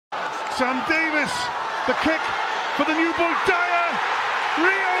Sam Davis, the kick for the new boy Dyer,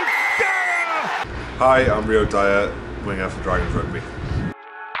 Rio Dyer! Hi, I'm Rio Dyer, winger for Dragons Rugby.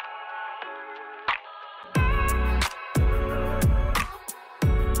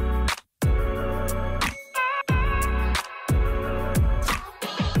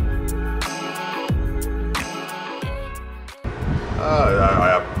 I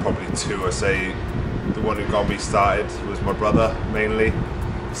have probably two. I say the one who got me started was my brother mainly,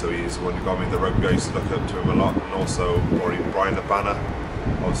 so he's the one who got me the rugby. I used to look up to him a lot, and also Brian the Banner.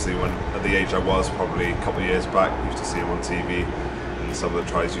 Obviously, when at the age I was, probably a couple of years back, I used to see him on TV, and some of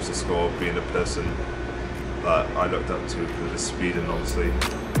the tries he used to score, being a person that I looked up to because of his speed and obviously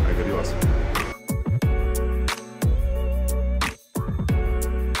how good he was.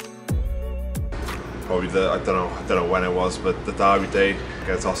 Probably I don't know when it was, but the derby day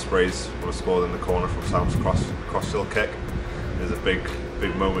against Ospreys when I scored in the corner from Sam's crossfield kick. It was a big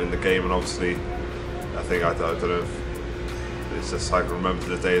moment in the game, and obviously I don't know if it's just I can remember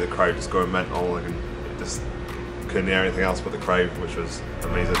the day the crowd just going mental, and just couldn't hear anything else but the crowd, which was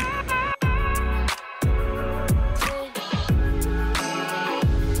amazing.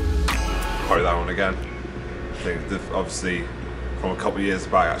 Probably that one again. I think obviously from a couple of years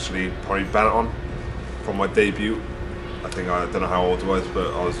back, actually probably Benetton. From my debut, I don't know how old I was,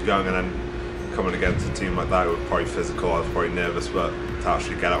 but I was young, and then coming against a team like that, it was probably physical. I was probably nervous, but to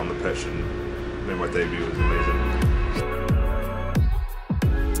actually get out on the pitch and make my debut was amazing.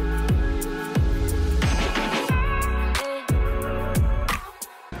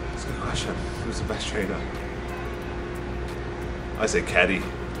 That's a good question. Who's the best trainer? I say Keddy.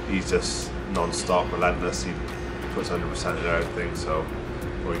 He's just non-stop, relentless. He puts 100% into everything, so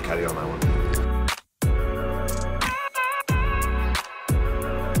probably Keddy on that one.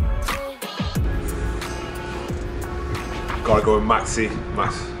 Gotta go with Maxi,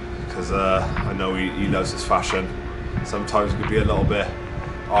 because I know he loves his fashion. Sometimes it could be a little bit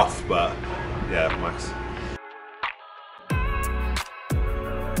off, but yeah, Max.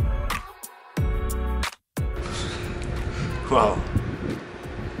 Well,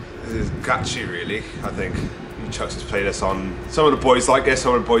 it's catchy really. I think he chucks his playlist on. Some of the boys like it,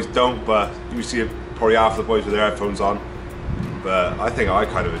 some of the boys don't, but you see probably half the boys with their headphones on. But I think I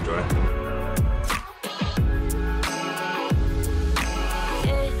kind of enjoy it.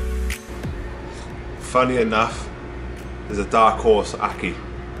 Funny enough, there's a dark horse, Aki.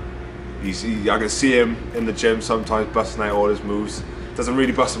 I can see him in the gym sometimes busting out all his moves. Doesn't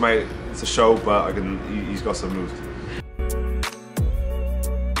really bust them out, it's a show, but he's got some moves.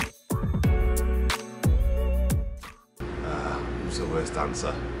 Who's the worst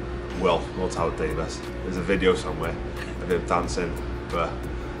dancer? Will Talbot Davis. There's a video somewhere of him dancing, but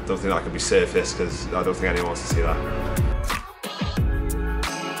I don't think that can be surfaced because I don't think anyone wants to see that.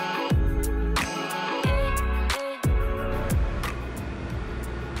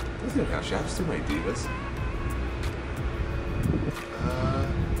 I don't think he actually has too many divas.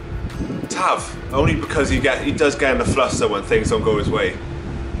 Tav, only because he does get in a fluster when things don't go his way,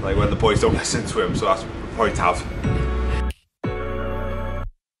 like when the boys don't listen to him. So that's probably Tav.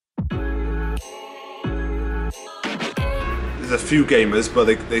 There's a few gamers, but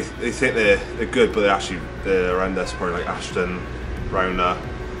they think they're good, but they're horrendous. Probably like Ashton, Rowner,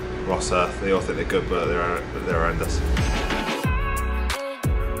 Rosser. They all think they're good, but they're horrendous.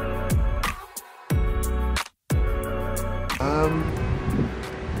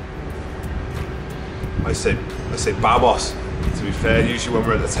 I say Babos. To be fair, usually when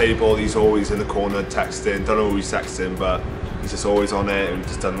we're at the table, he's always in the corner texting. Don't know who he's texting, but he's just always on it and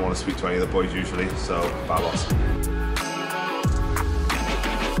just doesn't want to speak to any of the boys usually. So Babos.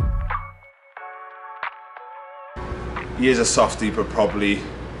 He is a softie, but probably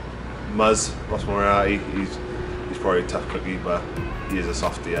Muzz, Ross Moriarty. He's probably a tough cookie, but he is a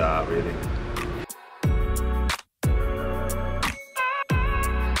softie really.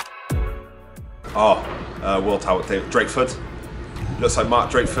 Oh, Will Talbot Davis. Drakeford. Looks like Mark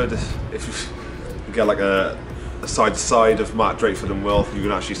Drakeford. If you get like a side to side of Mark Drakeford and Will, you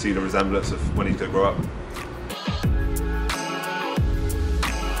can actually see the resemblance of when he's going to grow up.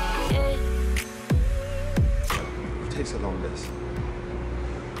 Who takes the longest?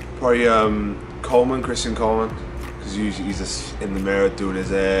 Probably Christian Coleman, because usually he's just in the mirror doing his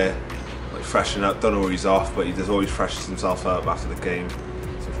hair, like freshening up. Don't know where he's off, but he just always freshens himself up after the game.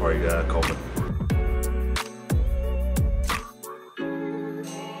 So probably Coleman.